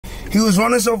He was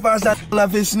running so fast that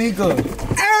left his sneaker.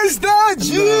 Sdot.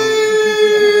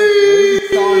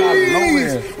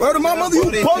 Where the my mother you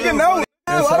bugging out?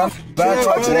 Bad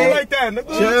Touch it like that,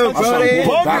 nigga. Chill,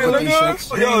 bugging,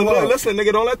 nigga. Yo, listen,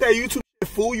 nigga, don't let that YouTube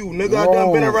fool you, nigga. I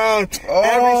done been around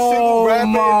every single rapper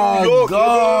in New York,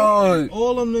 nigga.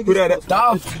 All them niggas.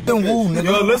 Stop fucking woo, nigga.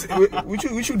 Yo, listen,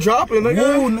 what you dropping,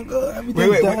 nigga? Woo, nigga. Everything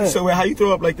Wait. So how you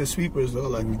throw up like the sweepers though?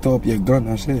 Like you throw up your gun,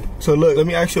 that's it. So look, let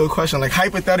me ask you a question. Like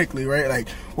hypothetically, right? Like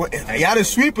what? Y'all the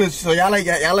sweepers, so y'all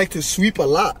like to sweep a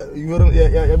lot. You know what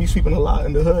y'all be sweeping a lot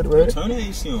in the hood, right? Turn the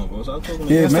AC on, bro. Stop talking.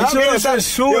 Yeah, make sure it's not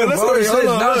shooting, bro. It says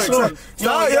not shooting.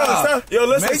 Yo,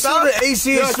 listen. Make sure the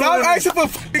AC is Stop asking for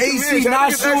AC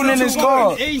not shooting in his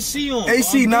car. AC on.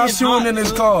 AC not shooting in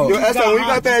his car. Yo, that's when we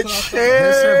got that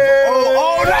chair.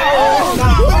 Oh no!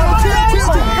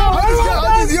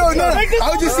 I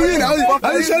was just seeing. I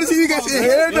was trying to see you got your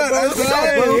hair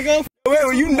done.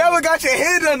 Wait, you never got your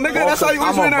hair done, nigga. That's how you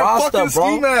was wearing that fucking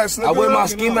ski mask, nigga. I wear my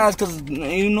ski mask because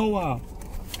you know why.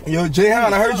 Yo,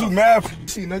 Hound, I heard you mad,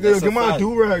 nigga. Yo, get my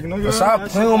do-rag, nigga. Stop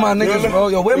playing with my niggas, bro.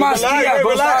 Yo, where my ski at,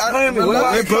 bro? Stop playing with me.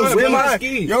 Where my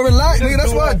ski? Yo, relax, nigga.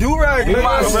 That's why I do-rag, nigga. Where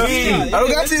my ski? I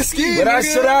don't got your ski, nigga. Where that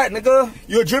shit at, nigga?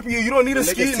 You're dripping. You don't need a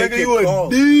ski, nigga. You a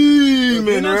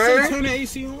demon, right? Turn the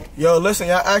AC on. Yo, listen,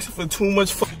 y'all asking for too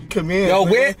much fucking command. Yo,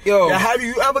 where? Yo. Have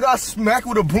you ever got smacked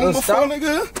with a broom before,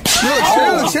 nigga? Yo,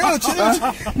 chill.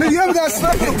 Nigga, you ever got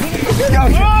smacked with a broom?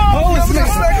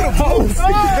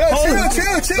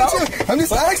 Chill. I'm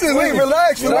just asking. Wait,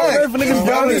 relax.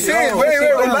 I'm just saying. Wait,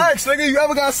 relax, nigga. You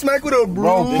ever got smacked with a broom?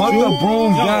 Bro, put the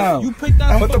broom down. You picked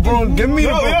that. Put the broom. Give me the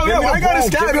broom. I gotta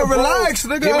stab you. Relax,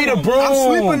 nigga. Give me the broom. I'm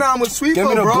sweeping now. I'm a sweeper, Give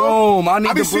me the bro. broom. I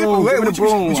need the broom. Give me the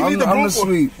broom. What you need the broom I'm the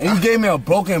sweep. And you gave me a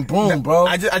broken broom, bro.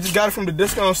 I just got it from the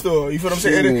discount store. You feel what I'm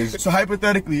saying? So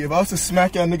hypothetically, if I was to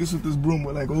smack y'all niggas with this broom,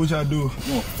 like, what would y'all do? You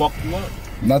gonna fuck you up?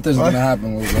 Nothing's gonna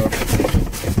happen, bro.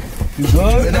 You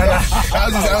good?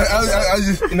 I was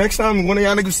just next time one of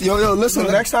y'all niggas, yo, listen.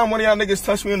 Next time one of y'all niggas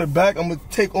touch me in the back, I'm gonna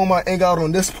take all my ink out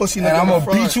on this pussy nigga. And I'm gonna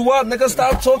beat you up, nigga.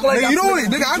 Stop talking like that. You know it,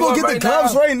 nigga. I go get the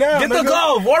gloves right now. Get the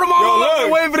glove. What am I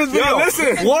waiting for this video? Yo,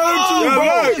 listen.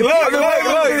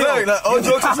 Look. Oh,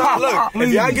 jokes aside, look.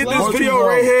 If y'all get this video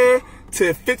right here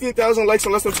to 15,000 likes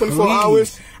in less than 24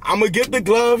 hours, I'm gonna get the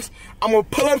gloves. I'm gonna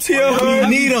pull up to your hood.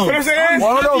 We need them. You know what I'm saying?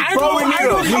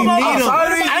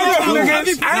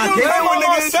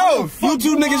 You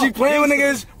two niggas be playing with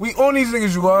niggas. We own these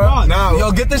niggas, you are. Nah,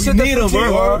 yo, get this shit. Need them,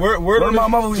 bro. Word on my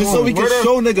mother. Just so we can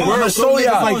show niggas. We're gonna show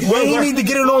y'all. Like, we need to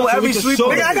get it on every sweep.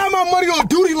 Nigga, I got my money on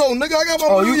duty loan. Nigga, I got my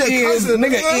money on your cousin.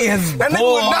 Nigga, ears. That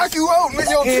nigga would knock you out.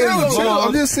 Nigga, yo, chill.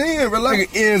 I'm just saying, relax.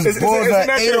 Nigga, ears balls at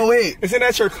 808. Isn't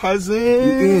that your cousin?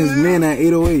 Ears, man, at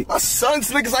 808. My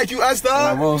son's niggas like you,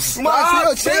 Sdot. Chill.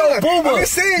 I'm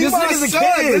just saying, this nigga's a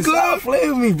kid. Stop playing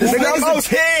with me. This nigga's a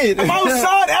kid. I'm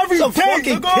outside every day,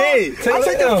 fucking kid. I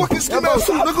take that fucking ski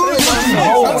mask, nigga.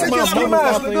 I take your ski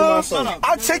mask, nigga.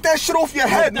 I take that shit off your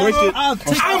head, nigga.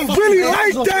 I'm really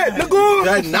like that, nigga.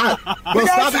 That's not. Bro,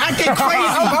 stop acting crazy.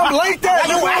 I'm like that.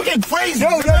 You acting crazy. Yo,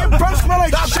 your breath smell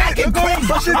like shit. Acting crazy.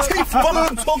 Brush your teeth.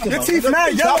 Your teeth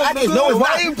mad yellow. No,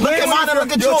 why you playing with me?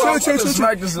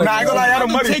 Nah, I ain't gonna lie, I got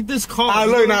money. Take this car.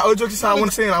 Look, now, jokes aside, I want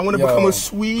to say, I want to become a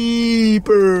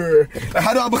sweeper. Like,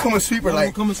 how do I become a sweeper?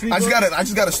 Like, I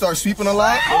just gotta start sweeping a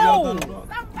lot. I'm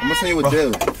gonna send you a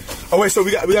deal. Oh wait, so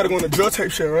we gotta go on the drill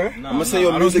type shit, right? Nah, I'm gonna send you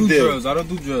a music deal. I don't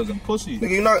do drills. I'm pussy. Nigga,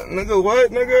 you not, nigga,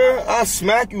 what, nigga? I'll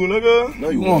smack you, nigga. No,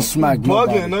 you won't smack me.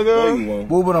 Bugging, nigga. No, you won't.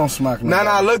 Booba don't smack me.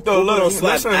 Nah, look though, look. Don't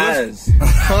slap ass.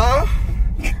 Huh?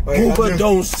 Booba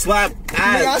don't slap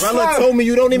ass. Rella told me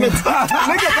you don't even talk.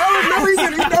 Nigga, that was no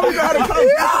reason. You never got to come.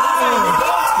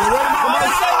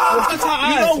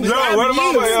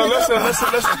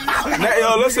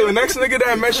 Listen, next nigga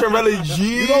that mentioned Rella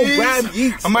G, you don't grab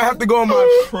eats. I might have to go on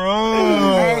my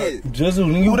trunk.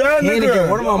 Jizzle, you that nigga?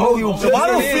 What am I moving?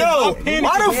 Why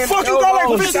the fuck you got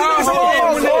like 50 niggas in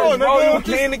my car,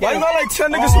 nigga? Why you got like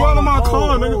 10 niggas surrounding my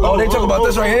car, nigga? Oh, they talk about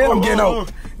this right here? I'm getting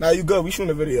out. Nah, you good. We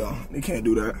shooting a video. They can't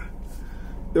do that.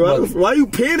 Why you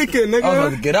panicking, nigga? I was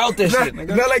about to get out this shit,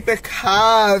 nigga. Not like the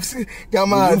cops. Got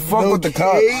my you fuck with the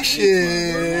cops.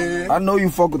 I know you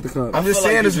fuck with the cops. I'm just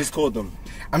saying, like just called them.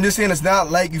 I'm just saying it's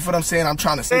not like, you feel what I'm saying? I'm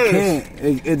trying to say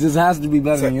it just has to be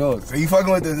better than yours. So you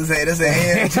fucking with this a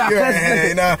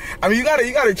hand. Nah, I mean, you got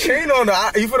a chain on it.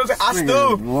 You feel what I'm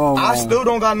saying? I still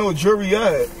don't got no jewelry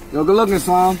yet. Yo, good looking,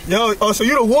 son. Yo, so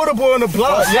you the water boy on the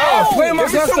block. Yo, play my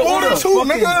some water too,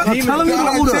 nigga. I'm telling you the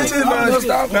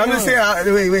water. I'm just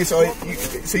saying, wait,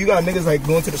 so you got niggas like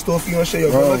going to the store for you and shit.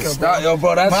 Yo, bro, stop, yo,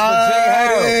 bro, that's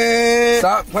legit.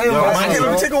 Stop playing with my son.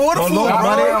 Let me take a water for you,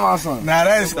 bro. Nah,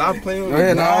 that's stop playing with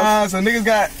me. Nah, so niggas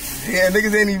got Yeah,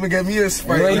 niggas ain't even get me a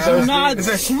Sprite. Nah, I'm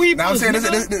saying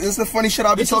this is the funny shit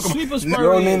I be talking about. You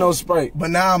don't need no Sprite. But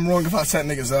now I'm wrong if I set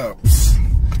niggas up.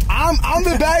 I'm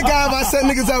the bad guy if I set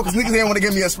niggas up because niggas ain't want to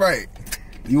give me a Sprite.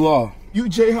 You are. You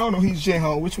J-Hound or he's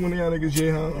J-Hound? Which one of y'all niggas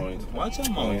J-Hound? Watch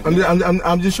him, man.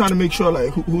 I'm just trying to make sure,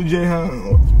 like, who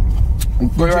J-Hound?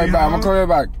 Go right back. I'm gonna call you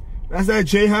back. That's that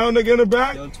J-Hound nigga in the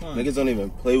back? Niggas don't even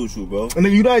play with you, bro. And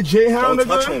then you that J-Hound nigga?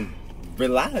 Don't touch him.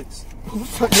 Relax. Yo,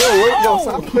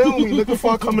 stop playing with me. Look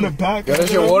before I come in the back. Yo,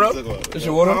 that's your water? That's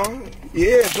your water?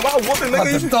 Yeah, come on, whooping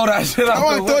nigga. You throw that shit out. I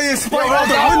want to throw your Sprite out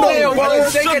the window, bro.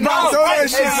 It's shaking out. Throw that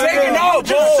shit. It's shaking out,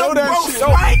 bro. Show that shit.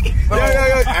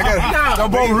 Yeah. I got it. Yo,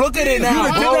 bro, look at it now.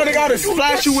 You nigga gotta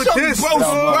splash you with this, bro.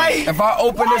 Sprite. If I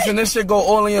open this and this shit go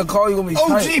all in your car, you gonna be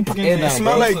tight. It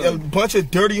smell like a bunch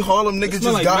of dirty Harlem niggas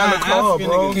just got in the car,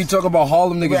 bro. You talk about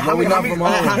Harlem niggas, bro. We not from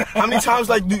Harlem. How many times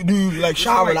like do you like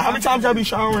shower? Like, how many times y'all be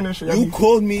showering and shit? You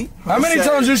called me. How many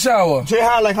times you shower?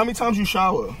 J-High, like how many times you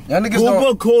shower? Y'all niggas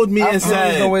Google called me and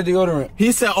said, no way deodorant.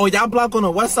 He said, "Oh, y'all block on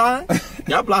the west side?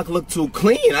 Y'all block look too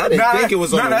clean. I didn't think it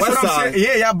was on the west side."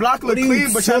 Yeah, y'all block look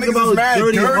clean, but y'all niggas is mad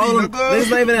dirty, nigga. It's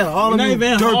not even in Harlem. Not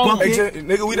even dirt bucket.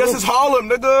 Nigga, this is Harlem,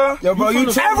 nigga. Yo, bro, you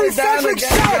every fifth shot,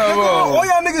 nigga. All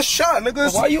y'all niggas shot,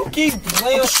 niggas. Why you keep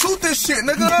playing? Shoot this shit,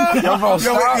 nigga. Yo, bro,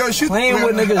 stop shoot playing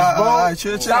with niggas, bro.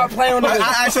 Stop playing with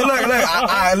niggas. So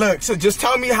look. So just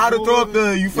tell me how to throw up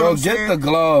the. You feel what I'm saying? Get the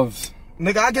gloves.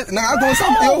 Nigga, I doing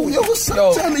something. Yo, what's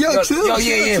up? Yo, chill.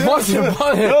 Yeah. Bust it. Yo,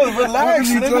 relax,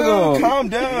 nigga. Calm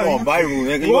down. You on viral,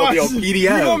 nigga. You gonna be on PDL. You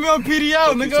gonna be on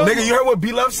PDL, nigga. Nigga, you heard what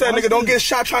B-Love said, nigga. Don't get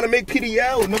shot trying to make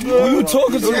PDL, nigga. Who you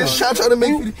talking to? Don't get shot trying to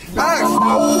make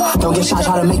PDL. Don't get shot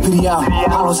trying to make PDL.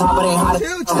 Hollow top, but ain't hot.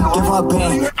 Give her a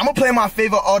bang. I'm gonna play my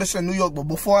favorite artist in New York, but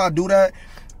before I do that,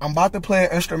 I'm about to play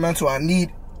an instrumental. I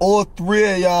need all three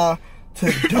of y'all to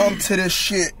dump to this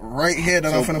shit right here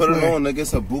that I'm finna play. Put it on, nigga.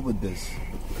 It's a booba diss.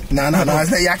 Nah.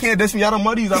 Y'all can't diss me. Y'all the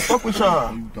muddies. I fuck with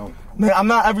y'all. You don't. Nigga, I'm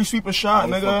not every sweeper shot,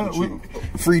 nigga.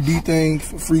 Free D thing,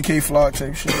 free K Flock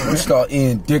type shit. We start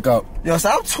eating dick up. Yo,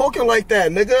 stop talking like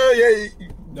that, nigga. Yeah,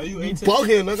 no, you ate today.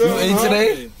 Bugging, nigga. You ate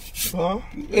today? Huh?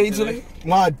 You ate today?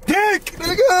 My dick,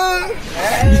 nigga.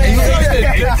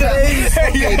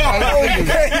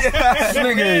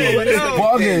 Nigga,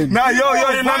 bugging. Nah, yo,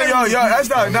 that's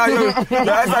not. Nah, yo,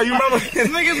 that's not. You remember?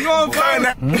 Niggas going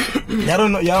crazy. Y'all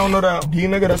don't know that D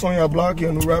nigga that's on your block,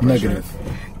 your new rapper. Negative.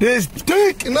 This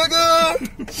dick,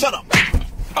 nigga. Shut up.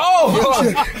 Oh,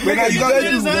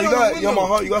 yo, my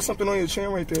heart, you got something on your chin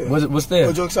right there. What's there?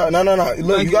 No jokes out. No.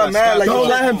 Look, you got mad. Like, don't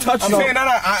let him touch you. I'm saying,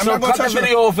 I'm not gonna touch the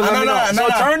video off and let me know. So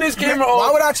turn this camera off.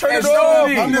 Why would I turn it off?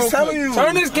 I'm just telling you.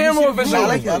 Turn this camera off and show me. I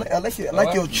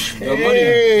like your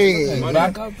chin.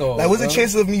 Back up though. Like, what's the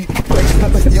chances of me?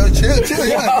 Yo, chill.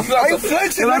 Why you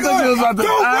flexing, nigga?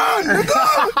 Don't run,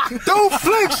 nigga. Don't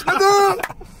flex,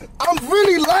 nigga. I'm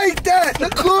really like that,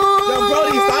 nigga.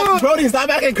 Yo, Brody, stop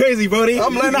acting crazy, Brody.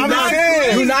 I'm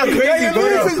saying. You're not crazy,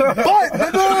 bro. But,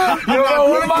 nigga. Yo,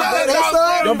 what about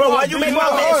that? Yo, bro, why you make my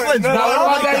face flinch, bro?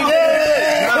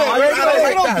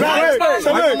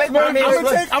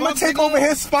 I'm gonna take over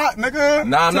his spot, nigga.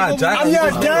 Nah, I'm not Jack. I'm your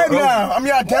dad now. I'm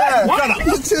your dad.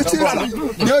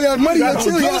 Yo, money,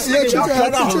 chill.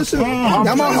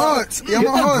 Y'all my heart.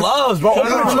 Gloves, bro. Yo,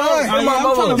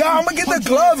 I'm gonna get the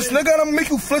gloves, nigga, and I'm gonna make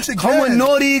you flinch again. Come with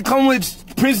Notti, come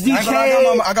with Prince DK.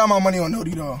 I got my money on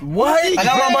Notti, though. What? I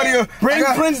got my money on. Bring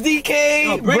Prince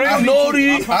DK. Bring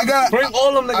Notti. Bring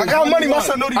all them niggas. I got money. My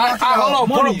son Notti. Hold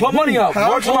on. Put money up. How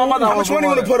much money you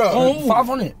wanna put up?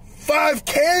 500.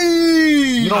 5K.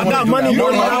 You don't got money. You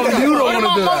don't want to do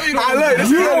that.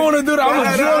 You don't want to do that. I'm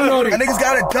a drill Notti. And niggas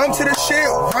gotta dump to this shit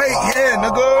right here,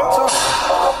 nigga.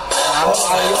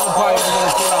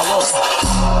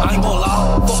 I ain't gon'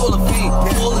 lie, fuck all the fame,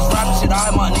 all this rap shit, I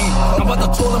had my name. I'm about to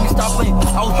told him, stop playing.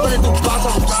 I was running through blocks,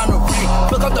 I was trying to rain.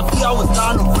 Look up the fee, I was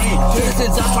dying to rain.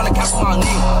 Citizens, I'm trying to capture my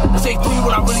name. I say 3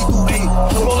 when I really do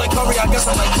 8. Roll like Curry, I guess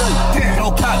I'm like 30.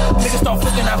 No cap, niggas start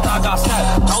flicking after I got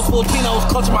snapped. I was 14, I was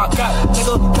clutching my cap.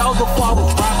 Nigga, that was before I was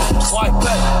rapping. So I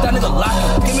bet, that nigga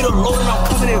laughing. Give me the load and I'm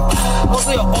coming in.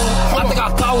 Mostly your own, I think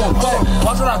I got one better.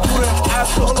 Watch what I do to them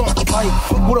after. Like,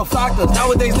 who the factors?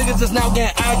 Nowadays, niggas just now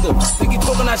getting active. They keep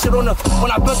talking that shit on the,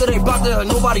 when I bet to they block there,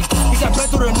 nobody. He got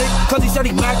bet to the nigga, cause he said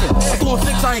he macking. I doing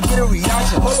 6, I ain't get a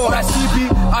reaction. Oh, that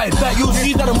CP, I bet you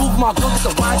see that move my gun with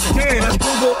the watching. Let's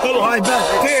Google, I bet.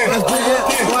 Let's Google,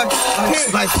 what?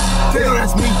 Like,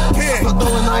 that's me. I'm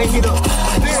throwing, I ain't need a,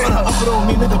 up it on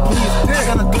me, nigga, please. I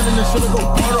got a gun in the shit to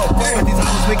go burn up. These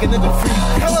hours making nigga free.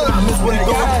 I miss where they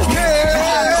go.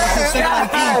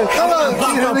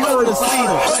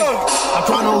 I'm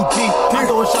trying to OG. I'm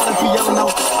throwing shots at you yelling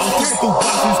out. I'm kicking through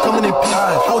blocks, who's coming in peace.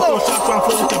 I was throwing shots trying to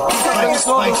flow with the beat.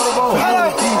 I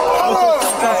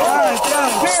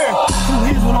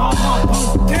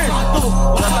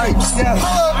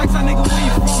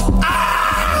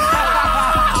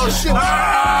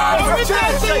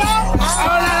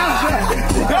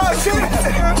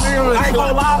ain't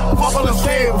gonna lie, fuck on the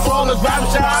same, for all this rap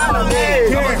shit, I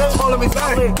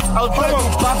was playing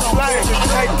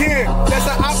that's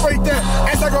an operator.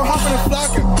 As I go hopping and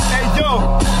flocking. Hey, yo,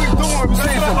 what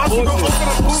we doing?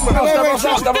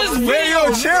 We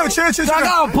saying some chill. I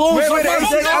got a boom.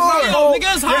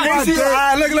 Niggas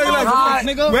hot.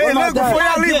 Look. Wait, before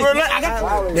y'all leave, bro.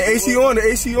 The AC on.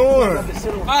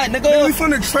 Alright, nigga. We from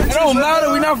the trenches. It don't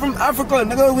matter. We not from Africa,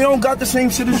 nigga. We don't got the same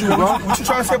shit as you, bro. What you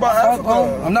trying to say about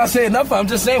Africa? I'm not saying nothing. I'm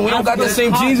just saying we don't got the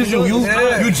same jeans as you.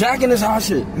 You jacking this hot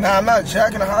shit. Nah, I'm not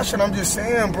jacking the hot shit. I'm just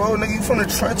saying, bro. Nigga, you from the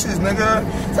trenches, nigga.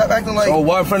 Stop acting like. Oh,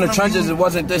 what from the trenches? It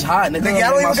wasn't this hot, nigga.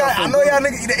 Y'all don't even got. I know y'all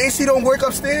niggas. The AC don't work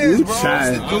upstairs,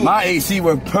 bro. My AC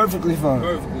worked perfectly fine.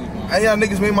 And y'all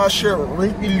niggas made my shirt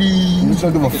wrinkly. You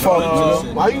don't give a fuck,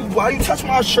 nigga. Why you touch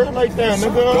my shirt like that,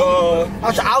 nigga?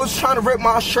 I was trying to rip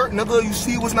my shirt, nigga. You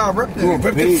see what's not ripped there.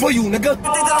 Ripped it for you, nigga. Think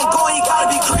that I'm going, you gotta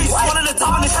be crazy. One of the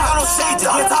top of the shit, I don't safety.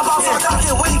 Get top off, I gotta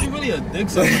get weight. You really a dick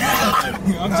sucker.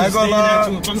 I'm just saying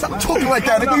that too. Stop talking like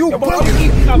that, nigga. You bugging.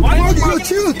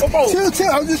 Chill.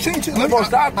 I'm just chilling.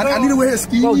 I need to wear a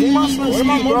ski.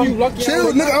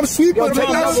 Chill, nigga. I'm sweet, bro. Take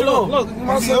that slow. Look,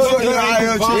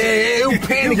 yeah, you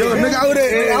panicking. Nigga, I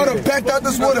would've backed out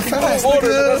this water fast,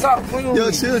 nigga.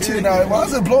 Yo, chill now. Why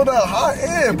is it blowing out hot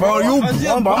air, bro? You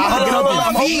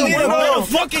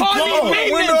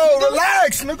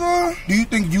relax, nigga. Do you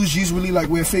think UG's really like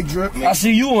wear fake drip? I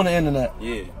see you on the internet.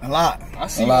 Yeah. A lot. I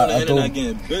see you on the internet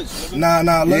getting bitch. Nah.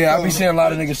 Yeah, I be seeing a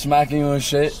lot of niggas smacking you and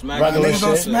shit. Niggas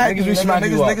don't smack you.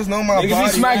 Niggas know my body. Niggas be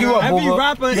smacking you up, every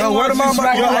rapper. Yo, where am I?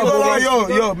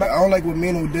 Yo, I don't like what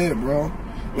Mano did, bro.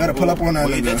 You gotta pull up on that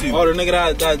nigga. Oh, the nigga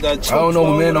that choked. I don't know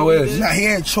what Mano is. Nah, he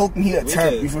ain't choked me, he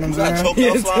attempted. You feel what I'm saying? He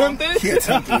attempted? He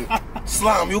attempted.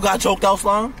 Slime, you got choked out,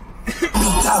 Slime?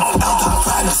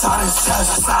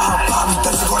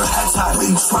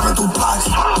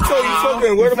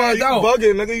 Where about you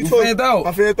bugging, nigga? You fanned out.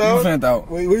 I fanned out? You fanned out.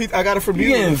 Wait, I got it from you.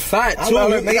 You getting fat, too.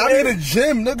 Nigga, I need a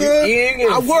gym, nigga.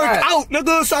 I work out,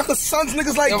 nigga, so I can sons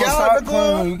niggas like y'all,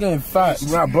 nigga. You getting fat.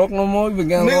 You not broke no more? You been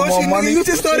getting a little more money? You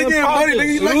just started getting money,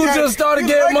 nigga. You just started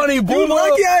getting money, boomer. You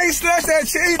like I ain't snatched that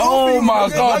change. Oh, my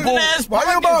God, boo. Why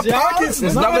you about pockets?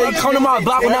 It's not that you come to my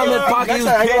block when I'm in pockets.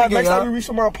 Next time you reach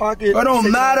in my pocket. It don't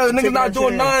matter. Niggas not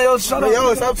doing nothing. Yo, shut up.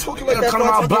 Yo, stop talking like that. Come to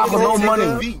my block with no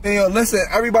money. Hey, yo, listen,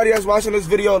 everybody that's watching this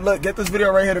video, look, get this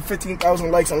video right here to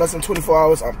 15,000 likes in less than 24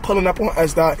 hours. I'm pulling up on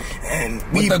Sdot, and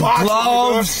we boxing.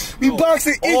 Gloves. We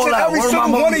boxing each and every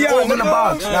single one of y'all in the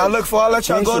box. Now, look, before I let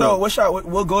y'all go, though,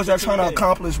 what goals y'all trying to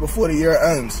accomplish before the year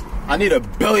ends? I need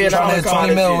 $1 billion.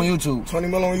 20 mil on YouTube. 20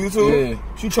 mil on YouTube? Yeah.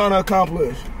 What you trying to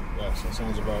accomplish? Yes, that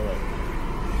sounds about right.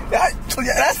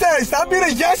 That's that. Stop being a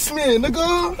yes man,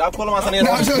 nigga. Stop calling my son. Yo,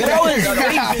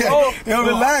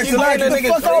 relax. Get the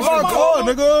fuck out of my car,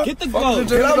 nigga. Get the glove.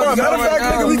 Matter of fact,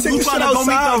 nigga, we take this shit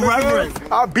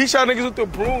outside. I'll beat y'all niggas with the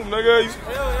broom, nigga.